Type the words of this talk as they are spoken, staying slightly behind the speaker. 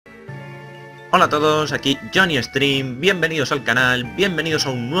Hola a todos, aquí Johnny Stream, bienvenidos al canal, bienvenidos a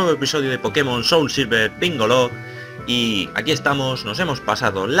un nuevo episodio de Pokémon Soul Silver Bingolocke. Y aquí estamos, nos hemos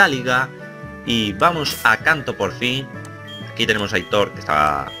pasado la liga y vamos a Kanto por fin. Aquí tenemos a Aitor, que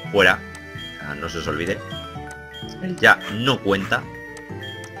está fuera, no se os olvide. Él ya no cuenta.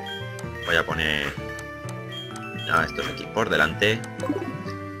 Voy a poner estos aquí por delante.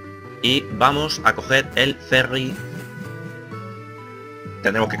 Y vamos a coger el ferry.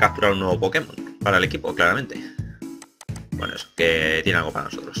 Tendremos que capturar un nuevo Pokémon para el equipo, claramente. Bueno, eso, que tiene algo para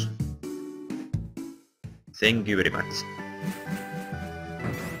nosotros. Thank you very much.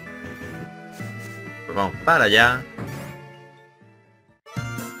 Pues vamos para allá.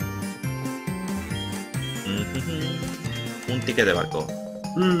 Un ticket de barco.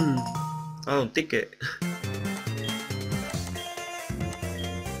 Un ticket.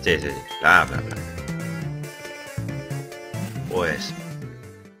 Sí. Bla. Pues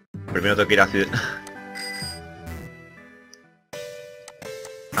primero tengo que ir a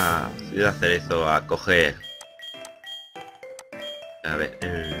Ciudad Cerezo a coger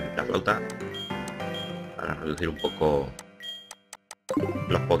la flauta para reducir un poco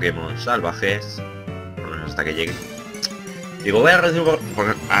los Pokémon salvajes, por lo menos hasta que llegue. Digo, voy a reducir un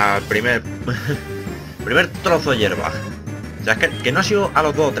poco al primer trozo de hierba. O sea, es que no ha sido a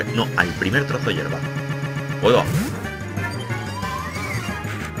los 2 o 3, no, al primer trozo de hierba. Oigo.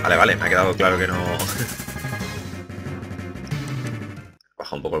 Vale, me ha quedado claro que no.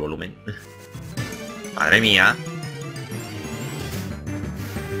 Baja un poco el volumen. Madre mía.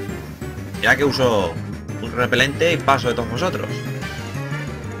 Ya que uso un repelente y paso de todos vosotros.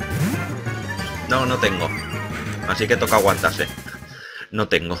 No tengo. Así que toca aguantarse. No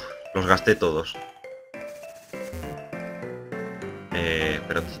tengo. Los gasté todos.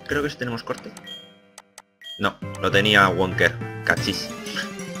 Pero creo que sí tenemos corte. No, lo tenía Wonker. Cachis.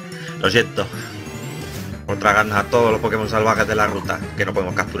 Lo siento por tragarnos a todos los Pokémon salvajes de la ruta que no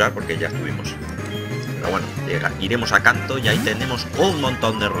podemos capturar porque ya estuvimos. Pero bueno, iremos a Kanto y ahí tenemos un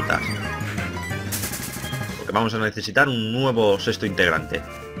montón de rutas. Porque vamos a necesitar un nuevo sexto integrante.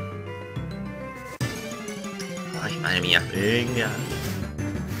 Ay, madre mía, venga.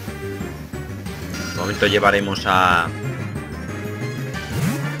 De momento llevaremos a...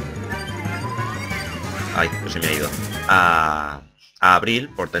 Ay, pues se me ha ido. A Abril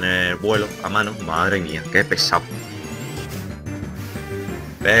por tener vuelo a mano. Madre mía, qué pesado.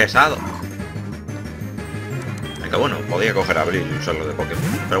 Pesado. Aunque bueno, podía coger a Abril y usarlo de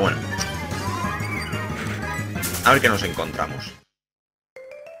Pokémon. Pero bueno. A ver qué nos encontramos.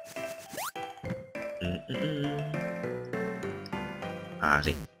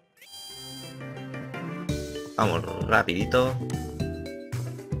 Así. Vamos rapidito.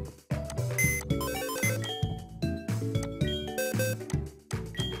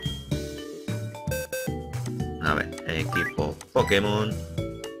 A ver, equipo Pokémon.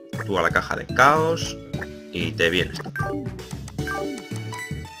 Tú a la caja de caos y te vienes.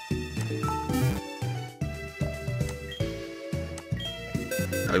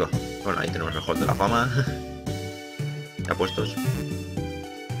 Ahí va. Bueno, ahí tenemos el Hall de la Fama. Ya puestos.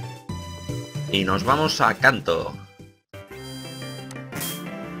 Y nos vamos a Kanto.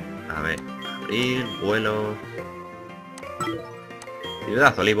 A ver, Abril, vuelo.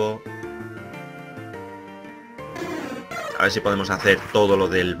 Ciudad Olivo. A ver si podemos hacer todo lo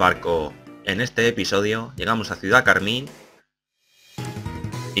del barco en este episodio. Llegamos a Ciudad Carmín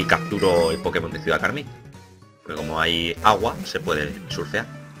y capturo el Pokémon de Ciudad Carmín. Porque como hay agua, se puede surfear.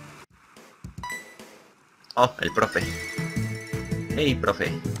 Oh, el profe. Hey,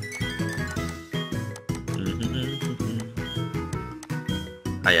 profe.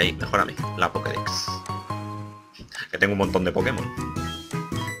 Ahí, mejórame la Pokédex. Que tengo un montón de Pokémon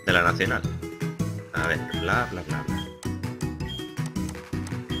de la nacional. A ver, bla.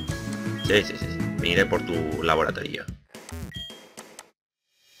 Sí. Me iré por tu laboratorio.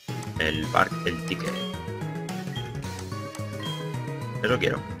 El ticket. Eso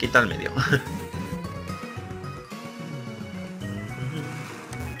quiero. Quita el medio.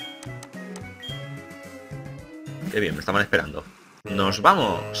 Qué bien, me estaban esperando. ¡Nos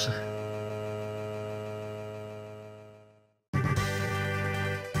vamos!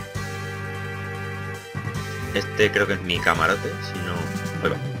 Este creo que es mi camarote. Si no... Ahí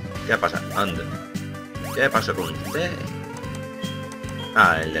va. ¿Qué pasa? Anda. ¿Qué pasa con usted?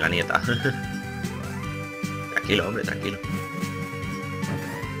 Ah, el de la nieta. Tranquilo, hombre, tranquilo.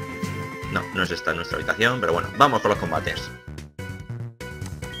 No es esta nuestra habitación, pero bueno, vamos con los combates.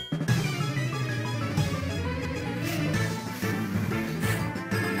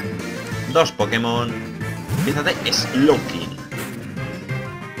 Dos Pokémon. Pieza de Slowking.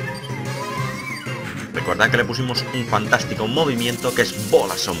 Recordad que le pusimos un fantástico movimiento que es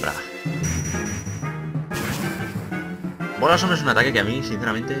bola sombra. Bola sombra es un ataque que a mí,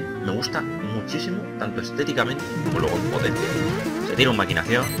 sinceramente, me gusta muchísimo, tanto estéticamente como luego en potencia. Se tira un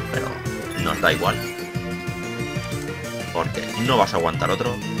maquinación, pero nos da igual. Porque no vas a aguantar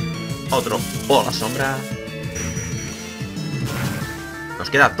otro bola sombra. Nos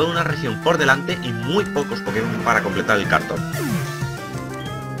queda toda una región por delante y muy pocos Pokémon para completar el cartón.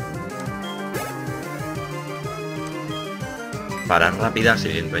 Para rápidas,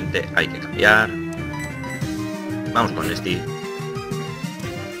 evidentemente, hay que cambiar. Vamos con Steve.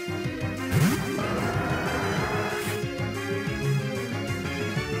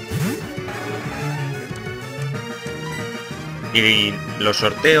 Y los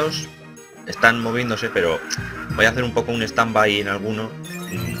sorteos están moviéndose, pero voy a hacer un poco un stand-by en alguno,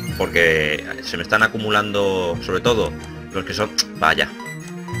 porque se me están acumulando, sobre todo los que son,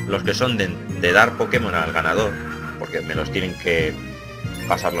 los que son de dar Pokémon al ganador, porque me los tienen que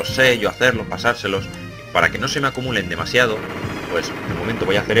pasar los sellos, hacerlos, pasárselos, para que no se me acumulen demasiado. Pues de momento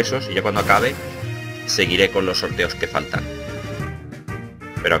voy a hacer esos y ya cuando acabe seguiré con los sorteos que faltan.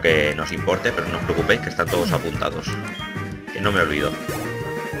 Espero que nos importe, pero no os preocupéis que están todos apuntados, que no me olvido.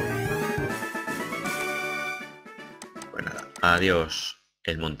 Pues nada, adiós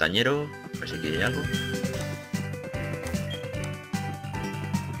el montañero, a ver si aquí hay algo.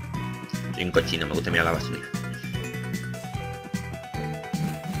 Soy un cochino, me gusta mirar la basura.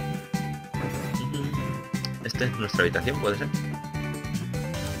 ¿Esta es nuestra habitación? ¿Puede ser?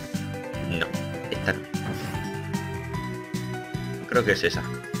 No, esta no. Creo que es esa,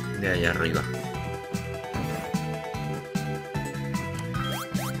 de allá arriba.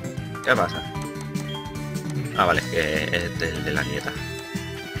 ¿Qué pasa? Ah, vale, que es el de la nieta.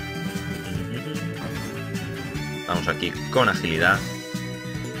 Vamos aquí con agilidad.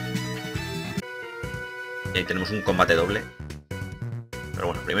 Y ahí tenemos un combate doble. Pero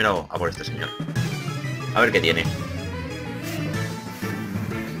bueno, primero a por este señor. A ver qué tiene.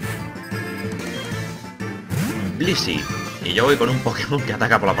 Blissey. Y yo voy con un Pokémon que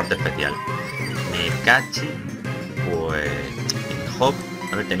ataca por la parte especial. Mekachi. Pues... Hop.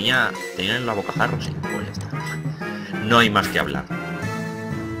 A ver, tenía en la boca jarro, sí. Pues ya está. No hay más que hablar.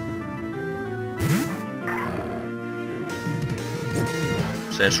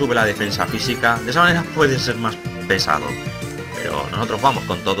 Se sube la defensa física. De esa manera puede ser más pesado. Pero nosotros vamos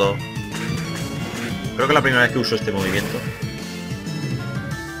con todo. Creo que la primera vez que uso este movimiento.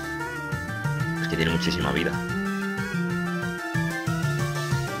 Es que tiene muchísima vida.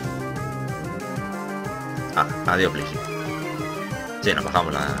 Ah, adiós, Blissey. Sí, nos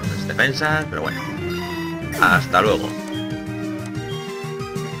bajamos las defensas, pero bueno. Hasta luego.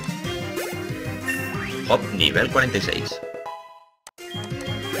 Hop, nivel 46.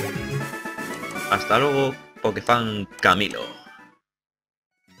 Hasta luego, Pokéfan Camilo.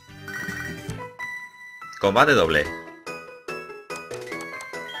 Combate doble.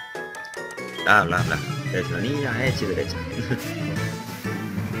 Bla, bla, bla. Es la niña, y derecha.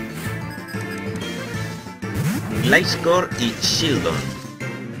 Gliscor y Shieldon.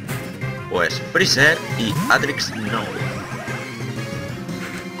 Pues Freezer y Adrix no.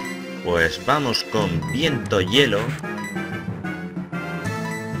 Pues vamos con viento hielo.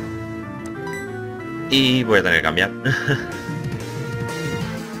 Y voy a tener que cambiar.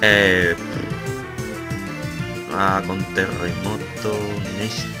 Con terremoto,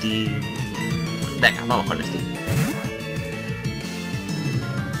 Nesty. Venga, vamos con Nesty.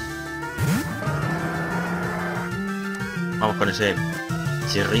 Vamos con ese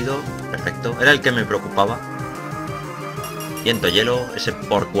chirrido. Perfecto. Era el que me preocupaba. Viento hielo. Ese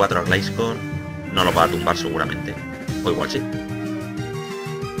por 4 Gliscor. No lo va a tumbar seguramente. O igual sí.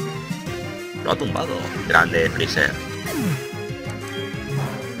 Lo ha tumbado. Grande Freezer.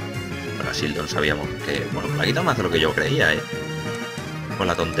 Para Shieldon sabíamos que... Bueno, la quita más de lo que yo creía, con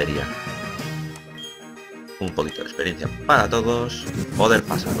la tontería. Un poquito de experiencia para todos. Poder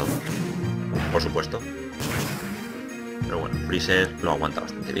pasado. Por supuesto. Pero bueno, Freezer lo aguanta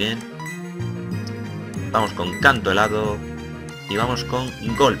bastante bien. Vamos con canto helado. Y vamos con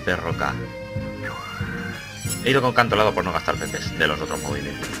golpe roca. He ido con canto helado por no gastar PPs de los otros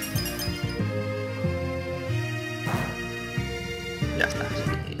movimientos. Ya está.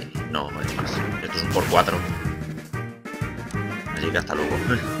 Sí. No, es más. Esto es un por 4. Así que hasta luego.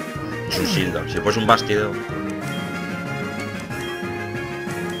 Es un Shieldon. Si fuese un Bastido.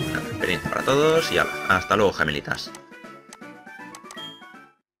 Experiencia para todos. Y hasta luego, gemelitas.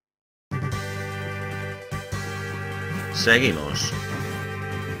 Seguimos.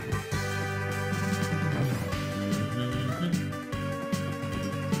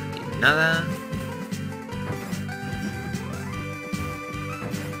 Y nada.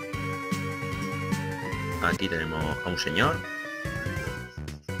 Aquí tenemos a un señor.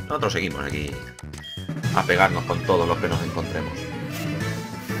 Nosotros seguimos aquí a pegarnos con todos los que nos encontremos.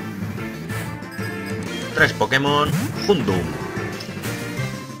 3 Pokémon. Hundum.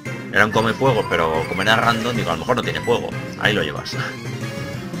 Era un come fuego, pero como era random, digo, a lo mejor no tiene fuego. Ahí lo llevas.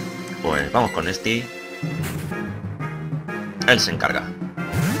 Pues vamos con este. Él se encarga.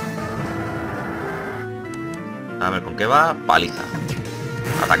 A ver con qué va. Paliza.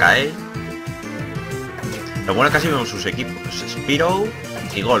 Ataca él. Lo bueno es que casi vemos sus equipos. Spiro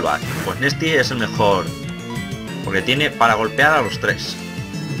y Golbat. Pues Nesty es el mejor. Porque tiene para golpear a los 3.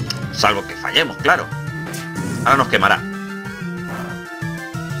 Salvo que fallemos, claro. Ahora nos quemará.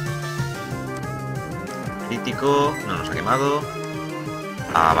 Crítico. No nos ha quemado.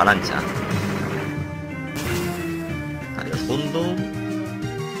 Avalancha. Adiós, Fundum.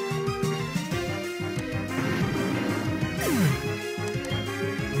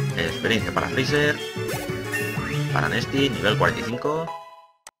 Experiencia para Freezer. Para Nesty, nivel 45.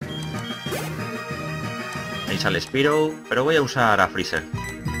 Ahí sale Spiro, pero voy a usar a Freezer.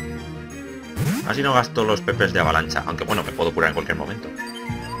 Así no gasto los PPs de avalancha, aunque bueno, me puedo curar en cualquier momento.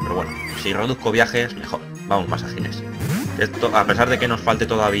 Pero bueno, si reduzco viajes, mejor. Vamos más ágiles. Esto, a pesar de que nos falte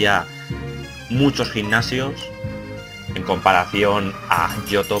todavía muchos gimnasios, en comparación a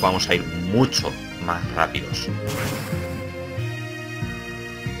Yoto vamos a ir mucho más rápidos.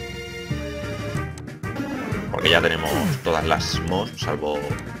 Porque ya tenemos todas las mos, salvo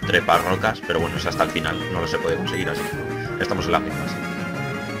trepar rocas, pero bueno, es hasta el final, no lo se puede conseguir así. Estamos en las mismas.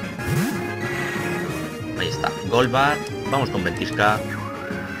 Ahí está, Golbat, vamos con ventisca.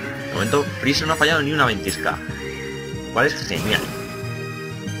 De momento, Freezer no ha fallado ni una ventisca, cual es genial.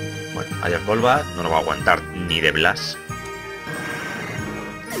 Bueno, adiós Golbat, no nos va a aguantar ni de Blast.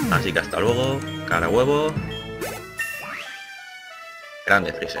 Así que hasta luego, cara huevo.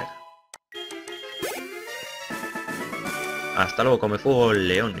 Grande Freezer. Hasta luego, come fuego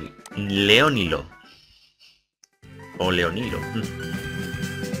Leonilo. O Leonilo.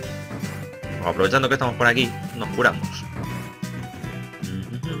 Aprovechando que estamos por aquí, nos curamos.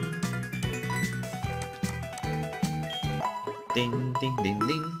 Ding, ding, ding,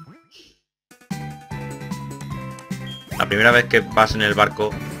 ding. La primera vez que vas en el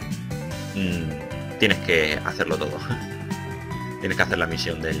barco, tienes que hacerlo todo. Tienes que hacer la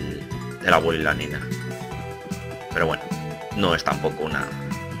misión del abuelo y la nena. Pero bueno, no es tampoco una...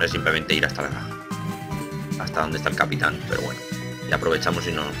 No es simplemente ir hasta donde está el capitán, pero bueno. Y aprovechamos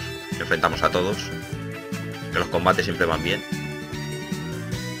y nos enfrentamos a todos. Que los combates siempre van bien.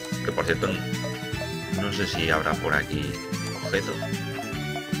 Que por cierto, no sé si habrá por aquí objeto.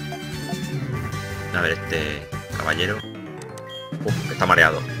 A ver, este caballero. Está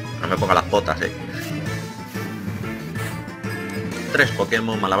mareado. No me ponga las botas, 3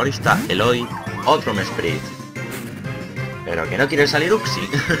 Pokémon, malabarista, Eloy, otro Mesprit. Pero que no quiere salir Uxie.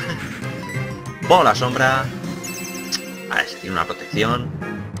 Bola sombra. A ver, si tiene una protección.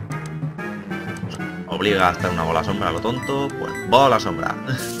 Obliga a estar una bola sombra a lo tonto. Pues bola sombra.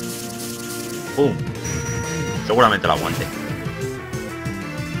 ¡Pum! Seguramente lo aguante.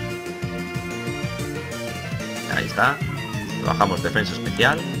 Ahí está. Bajamos defensa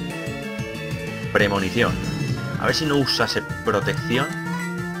especial. Premonición. A ver si no usase protección.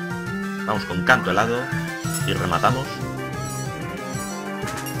 Vamos con canto helado. Y rematamos.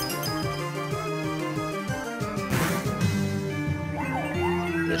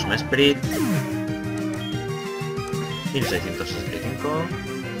 Es un Spirit. 1665.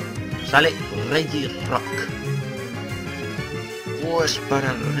 Sale Regirock. Pues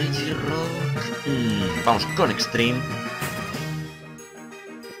para el Regirock vamos con Extreme.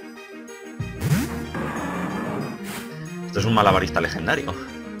 Esto es un malabarista legendario.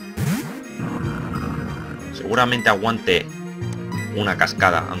 Seguramente aguante una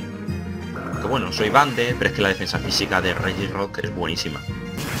cascada. Que bueno, soy Bande, pero es que la defensa física de Regirock es buenísima.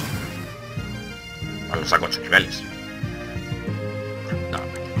 Lo saco 8 niveles. No.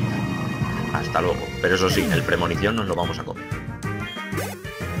 Hasta luego. Pero eso sí, el premonición nos lo vamos a comer.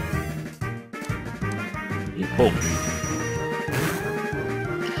 Y ¡pum!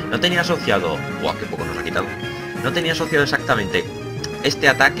 No tenía asociado... ¡Buah, qué poco nos ha quitado! No tenía asociado exactamente este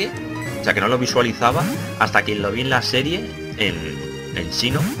ataque, o sea que no lo visualizaba, hasta que lo vi en la serie, en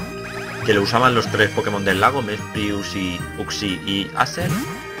Sino, que lo usaban los 3 Pokémon del lago, Mesprit, Uxie y Acer,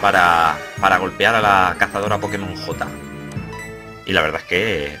 para golpear a la cazadora Pokémon J. Y la verdad es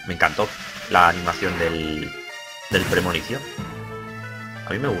que me encantó la animación del premonición. A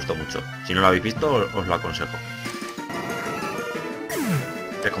mí me gustó mucho. Si no lo habéis visto, os lo aconsejo.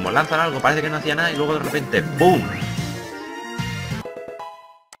 Que como lanzan algo, parece que no hacía nada y luego de repente ¡boom!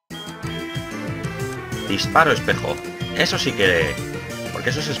 Disparo espejo. Eso sí que... porque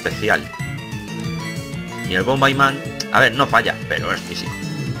eso es especial. Y el Bombaiman, a ver, no falla, pero es físico.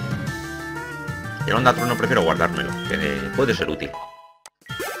 Y el onda trueno prefiero guardármelo, que puede ser útil.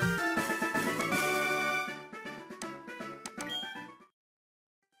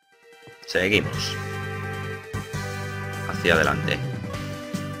 Seguimos. Hacia adelante.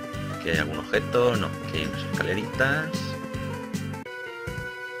 ¿Aquí hay algún objeto? No, aquí hay unas escaleritas.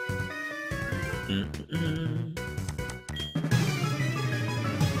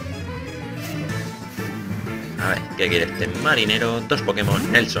 A ver, ¿qué quiere este marinero? 2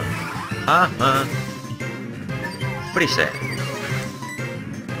 Pokémon, Nelson. Ajá. Freezer.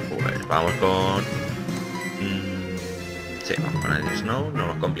 Pues vamos con... sí, vamos con el Snow, no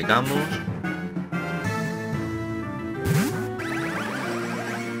nos complicamos.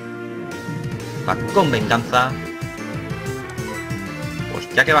 Va con venganza.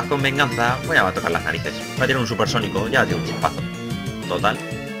 Pues ya que vas con venganza, voy a tocar las narices. Voy a tirar un supersónico, ya tiene un chispazo. Total.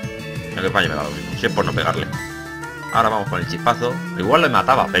 No, que fallo me da lo mismo, si es por no pegarle. Ahora vamos con el chispazo. Igual le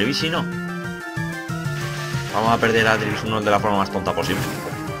mataba, pero ¿y si no? Vamos a perder a Tris 1 de la forma más tonta posible.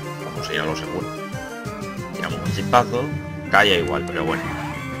 Como si ya lo seguro. Tiramos un chispazo. Calla igual, pero bueno.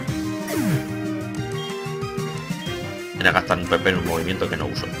 Voy a gastar un PP en un movimiento que no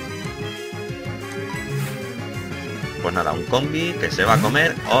uso. Pues nada, un combi que se va a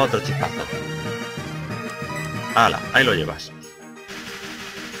comer otro chispazo. ¡Hala! Ahí lo llevas.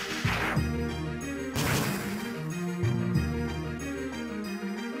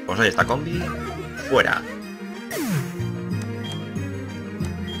 Pues ahí está combi. Fuera.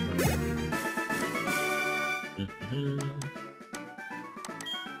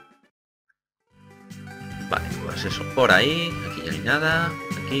 Vale, pues eso por ahí. Aquí ya no hay nada.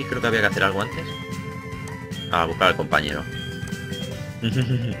 Aquí creo que había que hacer algo antes. A buscar al compañero.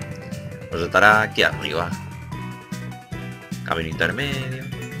 Pues estará aquí arriba. Camino intermedio.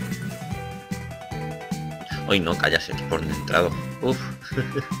 Hoy no, cállase, que por donde he entrado. Uf.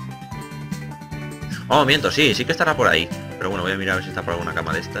 Oh, miento, sí que estará por ahí. Pero bueno, voy a mirar a ver si está por alguna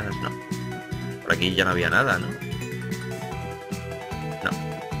cama de estas. No. Por aquí ya no había nada, ¿no? No.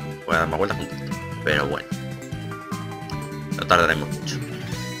 Voy a dar más vueltas con esto. Pero bueno. No tardaremos mucho.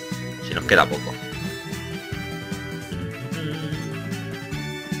 Si nos queda poco.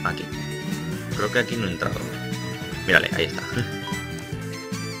 Aquí. Creo que aquí no he entrado. Mírale, ahí está.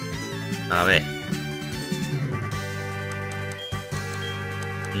 A ver.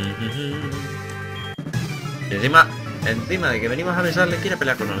 Y encima de que venimos a besarle, quiere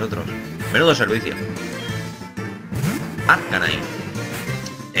pelear con nosotros. Menudo servicio. Arcanine.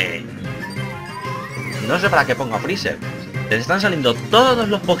 No sé para qué pongo a Freezer. Les están saliendo todos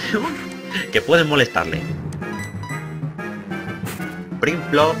los Pokémon que pueden molestarle.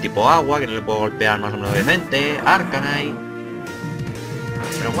 Primplo, tipo agua, que no le puedo golpear más o menos decente. Arcanine.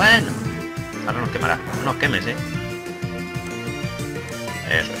 Pero bueno. Ahora nos quemará. No nos quemes, Eso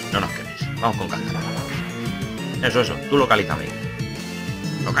es, no nos quemes. Vamos con cascada. Eso, tú localízame.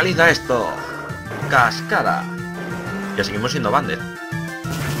 Localiza esto. Cascada. Ya seguimos siendo Bander.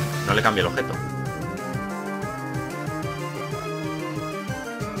 No le cambie el objeto.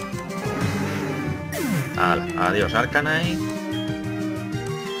 Adiós, Arcanine.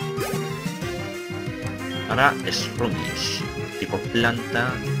 Ahora es premios. Tipo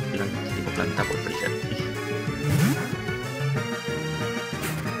planta. Tipo planta por Freezer.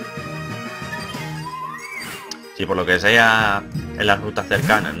 Si por lo que sea en las rutas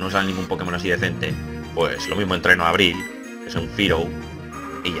cercanas no sale ningún Pokémon así decente, pues lo mismo entreno a Abril, que es un Firo,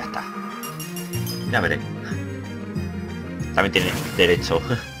 y ya está. Ya veré. También tiene derecho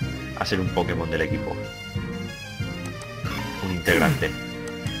a ser un Pokémon del equipo. Un integrante.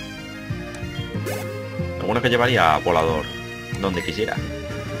 Lo bueno es que llevaría volador donde quisiera.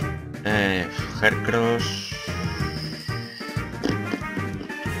 Hercross.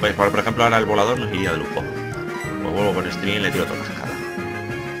 Pues por ejemplo ahora el volador nos iría de lujo. Pues vuelvo con Stream y le tiro otra cascada.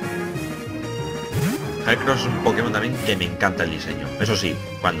 Hercross es un Pokémon también que me encanta el diseño. Eso sí,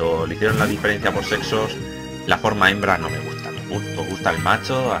 cuando le hicieron la diferencia por sexos, la forma hembra no me gusta. Me gusta el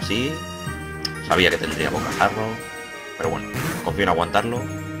macho, así. Sabía que tendría bocajarro. Pero bueno, confío en aguantarlo.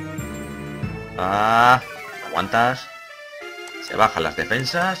 Aguantas. Se bajan las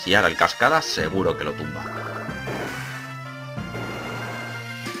defensas y ahora el cascada seguro que lo tumba.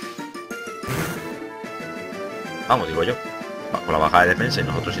 Vamos, digo yo. Bajo la bajada de defensa y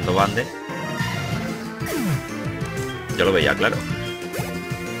nosotros siendo bande. Yo lo veía claro.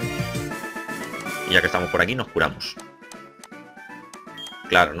 Y ya que estamos por aquí nos curamos.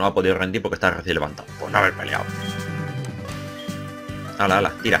 Claro, no ha podido rendir porque está recién levantado. Por no haber peleado.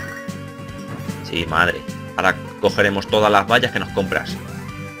 Hala, tira. Sí, madre. Ahora cogeremos todas las vallas que nos compras.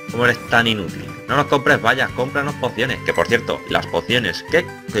 ¿Cómo eres tan inútil? No nos compres vallas, cómpranos pociones. Que por cierto, las pociones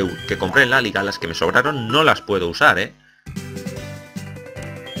que compré en la liga, las que me sobraron, no las puedo usar, ¿eh?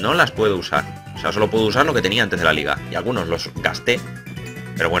 No las puedo usar. O sea, solo puedo usar lo que tenía antes de la liga. Y algunos los gasté.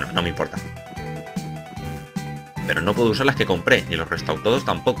 Pero bueno, no me importa. Pero no puedo usar las que compré. Ni los restaudados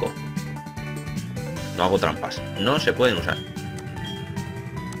tampoco. No hago trampas. No se pueden usar.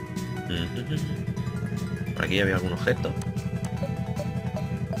 Por aquí había algún objeto.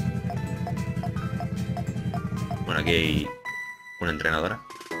 Bueno, aquí hay una entrenadora.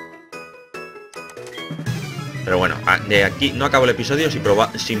 Pero bueno, de aquí no acabo el episodio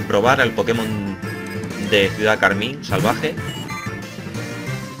sin probar el Pokémon de Ciudad Carmín salvaje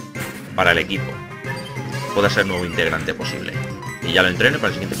para el equipo. Puede ser nuevo integrante posible. Y ya lo entreno para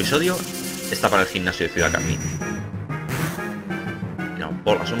el siguiente episodio. Está para el gimnasio de Ciudad Carmín. Mira,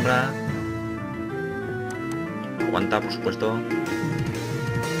 por la sombra. Aguanta, por supuesto.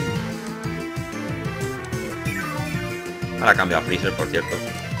 Ahora cambio a Freezer, por cierto.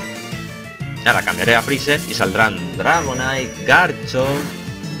 Ahora cambiaré a Freezer y saldrán Dragonite, Garchomp,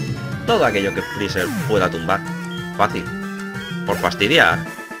 todo aquello que Freezer pueda tumbar. Fácil. Por fastidiar.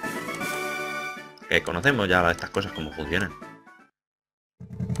 Que conocemos ya estas cosas cómo funcionan.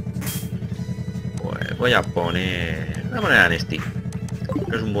 Pues voy a poner a Nesty,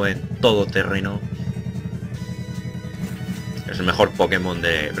 que es un buen todoterreno. Es el mejor Pokémon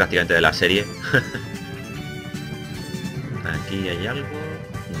de prácticamente de la serie. Aquí hay algo.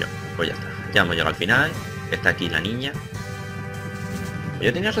 No, pues ya está. Ya hemos llegado al final. Está aquí la niña.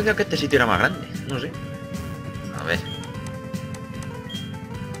 Yo tenía asociado que este sitio era más grande. No sé. A ver.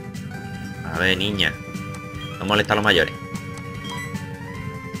 A ver, niña. No molesta a los mayores.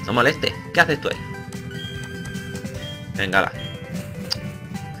 No moleste. ¿Qué haces tú ahí? Venga, la.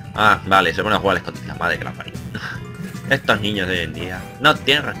 Ah, vale. Se pone a jugar al escondite. La madre que la parió. Estos niños de hoy en día no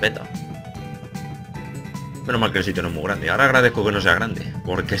tienen respeto. Menos mal que el sitio no es muy grande. Ahora agradezco que no sea grande.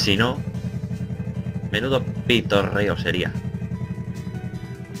 Porque si no... menudo pitorreo sería.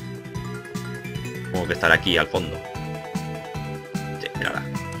 Tengo que estar aquí al fondo. Sí, mírala.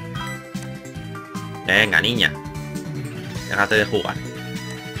 Venga, niña. Déjate de jugar.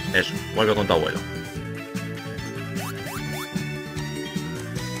 Eso, vuelve con tu abuelo.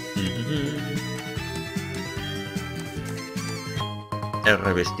 El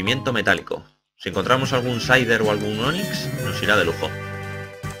revestimiento metálico. Si encontramos algún Cider o algún Onix, nos irá de lujo.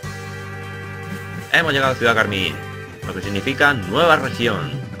 Hemos llegado a Ciudad Carmín, lo que significa nueva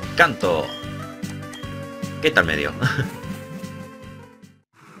región. Kanto. ¿Qué tal medio?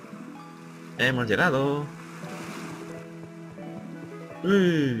 Hemos llegado.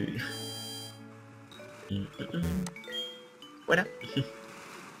 Fuera.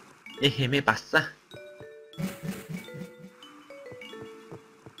 Déjeme pasar.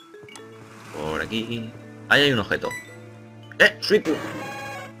 Por aquí. Ahí hay un objeto. Suiku.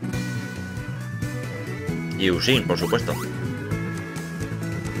 Y Usin, por supuesto.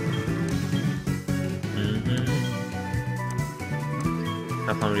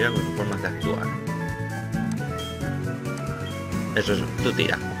 Está familiar con sus formas de actuar. Eso es, tú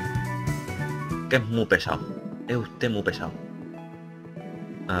tira. Que es muy pesado. Es usted muy pesado.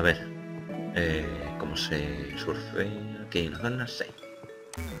 A ver. ¿Cómo se surfea? Aquí hay una zona 6.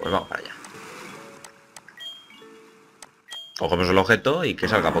 Pues vamos para allá. Cogemos el objeto y que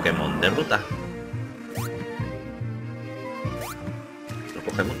salga Pokémon de ruta. Lo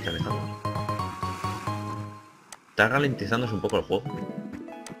cogemos, ya estamos. Está ralentizándose un poco el juego.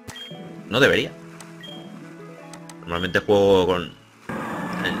 No debería. Normalmente juego con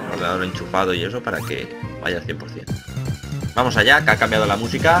el ordenador enchufado y eso para que vaya al 100%. Vamos allá, que ha cambiado la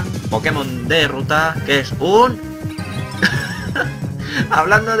música. Pokémon de ruta, que es un...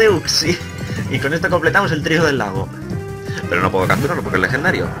 Hablando de Uxie. Y con esto completamos el trío del lago. Pero no puedo capturarlo porque es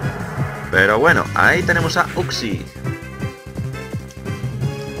legendario. Pero bueno, ahí tenemos a Uxie.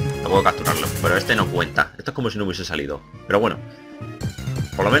 No puedo capturarlo, pero este no cuenta. Esto es como si no hubiese salido. Pero bueno,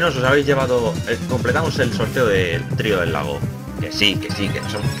 por lo menos os habéis llevado... completamos el sorteo del trío del lago. Que sí, que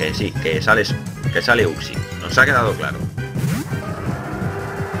sale Uxie. Nos ha quedado claro.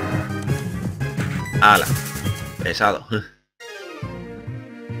 ¡Hala! Pesado.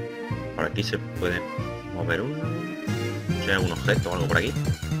 Por aquí se puede mover uno. No sé, algún objeto o algo por aquí.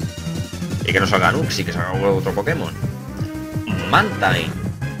 Y que no salga Uxie, que salga otro Pokémon. Mantine.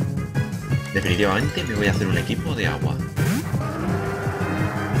 Definitivamente me voy a hacer un equipo de agua.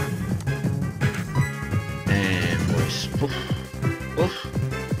 Pues...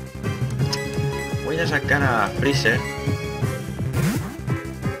 Voy a sacar a Freezer.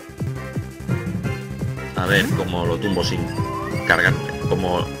 A ver cómo lo tumbo sin cargarme,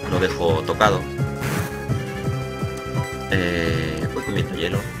 cómo lo dejo tocado. Voy comiendo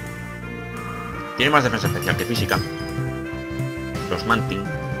hielo. Tiene más defensa especial que física. Los manting.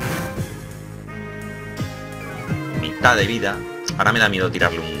 Mitad de vida. Ahora me da miedo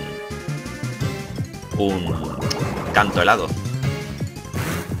tirarle un canto helado.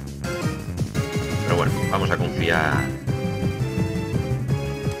 Pero bueno, vamos a confiar.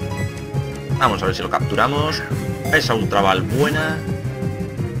 Vamos a ver si lo capturamos. Esa ultraval buena.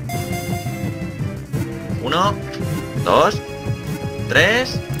 1, 2,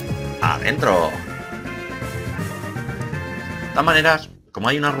 3. Adentro. De todas maneras, como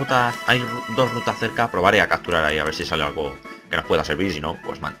hay una ruta, hay dos rutas cerca, probaré a capturar ahí a ver si sale algo que nos pueda servir. Si no,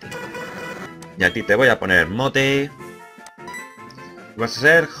 pues mantengo. Y a ti te voy a poner mote. Vas a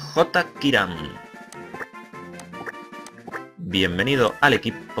ser J. Kiram. Bienvenido al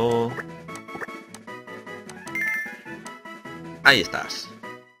equipo. Ahí estás.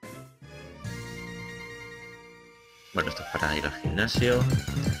 Bueno, esto es para ir al gimnasio.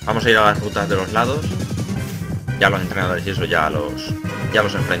 Vamos a ir a las rutas de los lados. Ya los entrenadores y eso ya los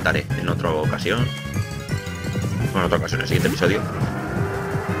enfrentaré en otra ocasión. Bueno, en otra ocasión, en el siguiente episodio.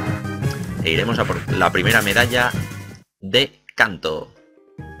 E iremos a por la primera medalla de Kanto.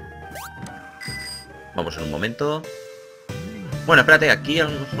 Vamos en un momento. Bueno, espérate, aquí a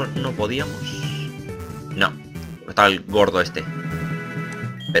lo mejor no podíamos. No, está el gordo este.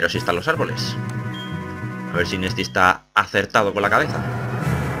 Pero sí están los árboles. A ver si Nesti está acertado con la cabeza.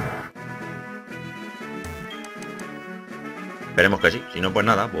 Esperemos que sí. Si no, pues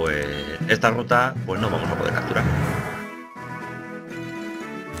nada, pues esta ruta pues no vamos a poder capturar.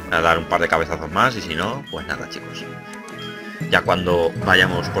 Voy a dar un par de cabezazos más y si no, pues nada, chicos. Ya cuando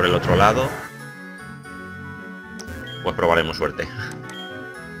vayamos por el otro lado, pues probaremos suerte.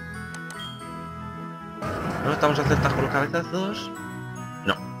 ¿No estamos acertados con los cabezazos?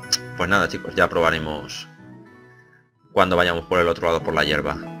 No. Pues nada, chicos, ya probaremos cuando vayamos por el otro lado por la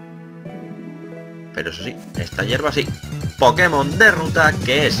hierba. Pero eso sí, esta hierba sí. Pokémon de ruta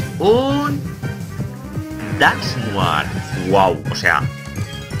que es un Daxnoir. Wow, o sea,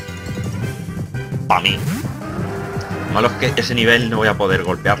 para mí. Malo es que ese nivel no voy a poder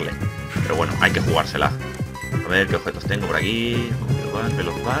golpearle. Pero bueno, hay que jugársela. A ver qué objetos tengo por aquí.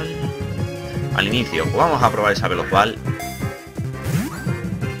 Velozball. Al inicio, pues vamos a probar esa Velozball.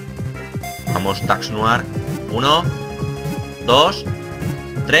 Vamos, Daxnoir. 1, 2,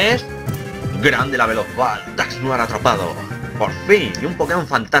 3. Grande la Velozball. Daxnoir atrapado. Por fin. Y un Pokémon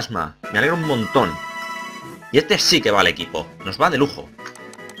fantasma. Me alegro un montón. Y este sí que va al equipo. Nos va de lujo.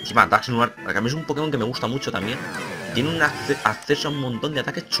 Encima, Daxnoir, porque a mí es un Pokémon que me gusta mucho también. Tiene un acceso a un montón de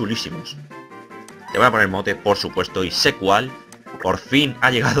ataques chulísimos. Te voy a poner mote, por supuesto, y sé cuál. Por fin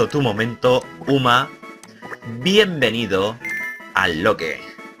ha llegado tu momento, Uma. Bienvenido al Loque.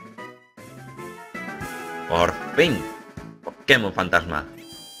 Por fin. Pokémon fantasma.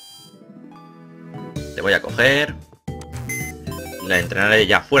 Te voy a coger. La entrenaré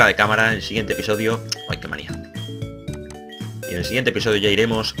ya fuera de cámara en el siguiente episodio. ¡Ay, qué manía! Y en el siguiente episodio ya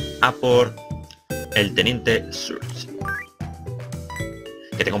iremos a por el teniente Surge.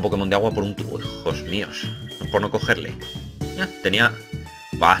 Que tenga un Pokémon de agua por un tubo. Hijos míos. Por no cogerle. Ya, tenía...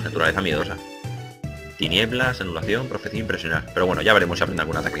 Bah, naturaleza miedosa. Tinieblas, anulación, profecía, impresionar. Pero bueno, ya veremos si aprende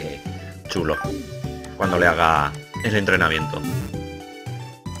algún ataque chulo cuando le haga el entrenamiento.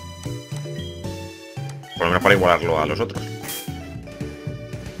 Por lo menos para igualarlo a los otros.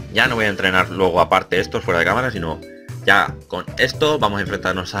 Ya no voy a entrenar luego aparte estos fuera de cámara, sino ya con esto vamos a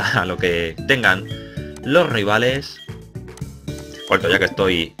enfrentarnos a lo que tengan los rivales. Por cierto, ya que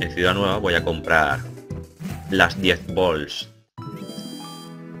estoy en Ciudad Nueva, voy a comprar las 10 balls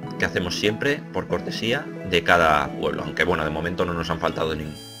que hacemos siempre por cortesía de cada pueblo. Aunque bueno, de momento no nos han faltado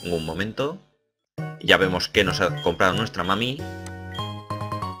en ningún momento. Ya vemos que nos ha comprado nuestra mami.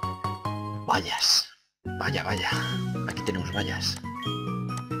 Vallas. Vaya, vaya. Aquí tenemos vallas.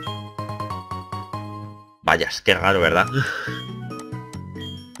 Vallas, qué raro, ¿verdad?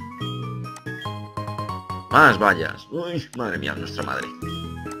 Más vallas. Uy, madre mía, nuestra madre.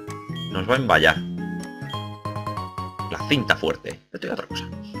 Nos va a envallar. La cinta fuerte. Esto es otra cosa.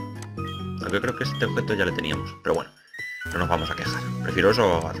 Aunque creo que este objeto ya le teníamos. Pero bueno, no nos vamos a quejar. Prefiero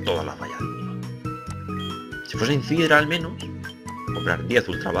eso a todas las vallas. Si fuese Incidra al menos, comprar 10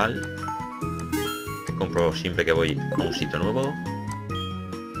 Ultraval. Que compro siempre que voy a un sitio nuevo.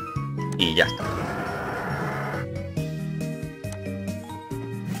 Y ya está.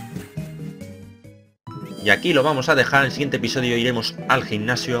 Y aquí lo vamos a dejar. En el siguiente episodio iremos al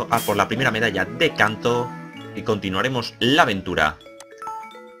gimnasio a por la primera medalla de Kanto y continuaremos la aventura.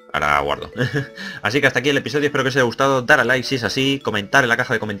 Ahora guardo. Así que hasta aquí el episodio, espero que os haya gustado, dar a like si es así, comentar en la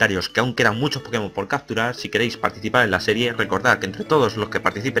caja de comentarios que aún quedan muchos Pokémon por capturar. Si queréis participar en la serie, recordad que entre todos los que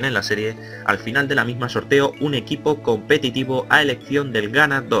participen en la serie, al final de la misma sorteo un equipo competitivo a elección del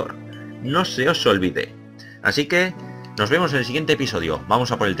ganador. No se os olvide. Así que nos vemos en el siguiente episodio.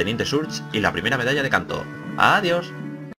 Vamos a por el Teniente Surge y la primera medalla de Kanto. ¡Adiós!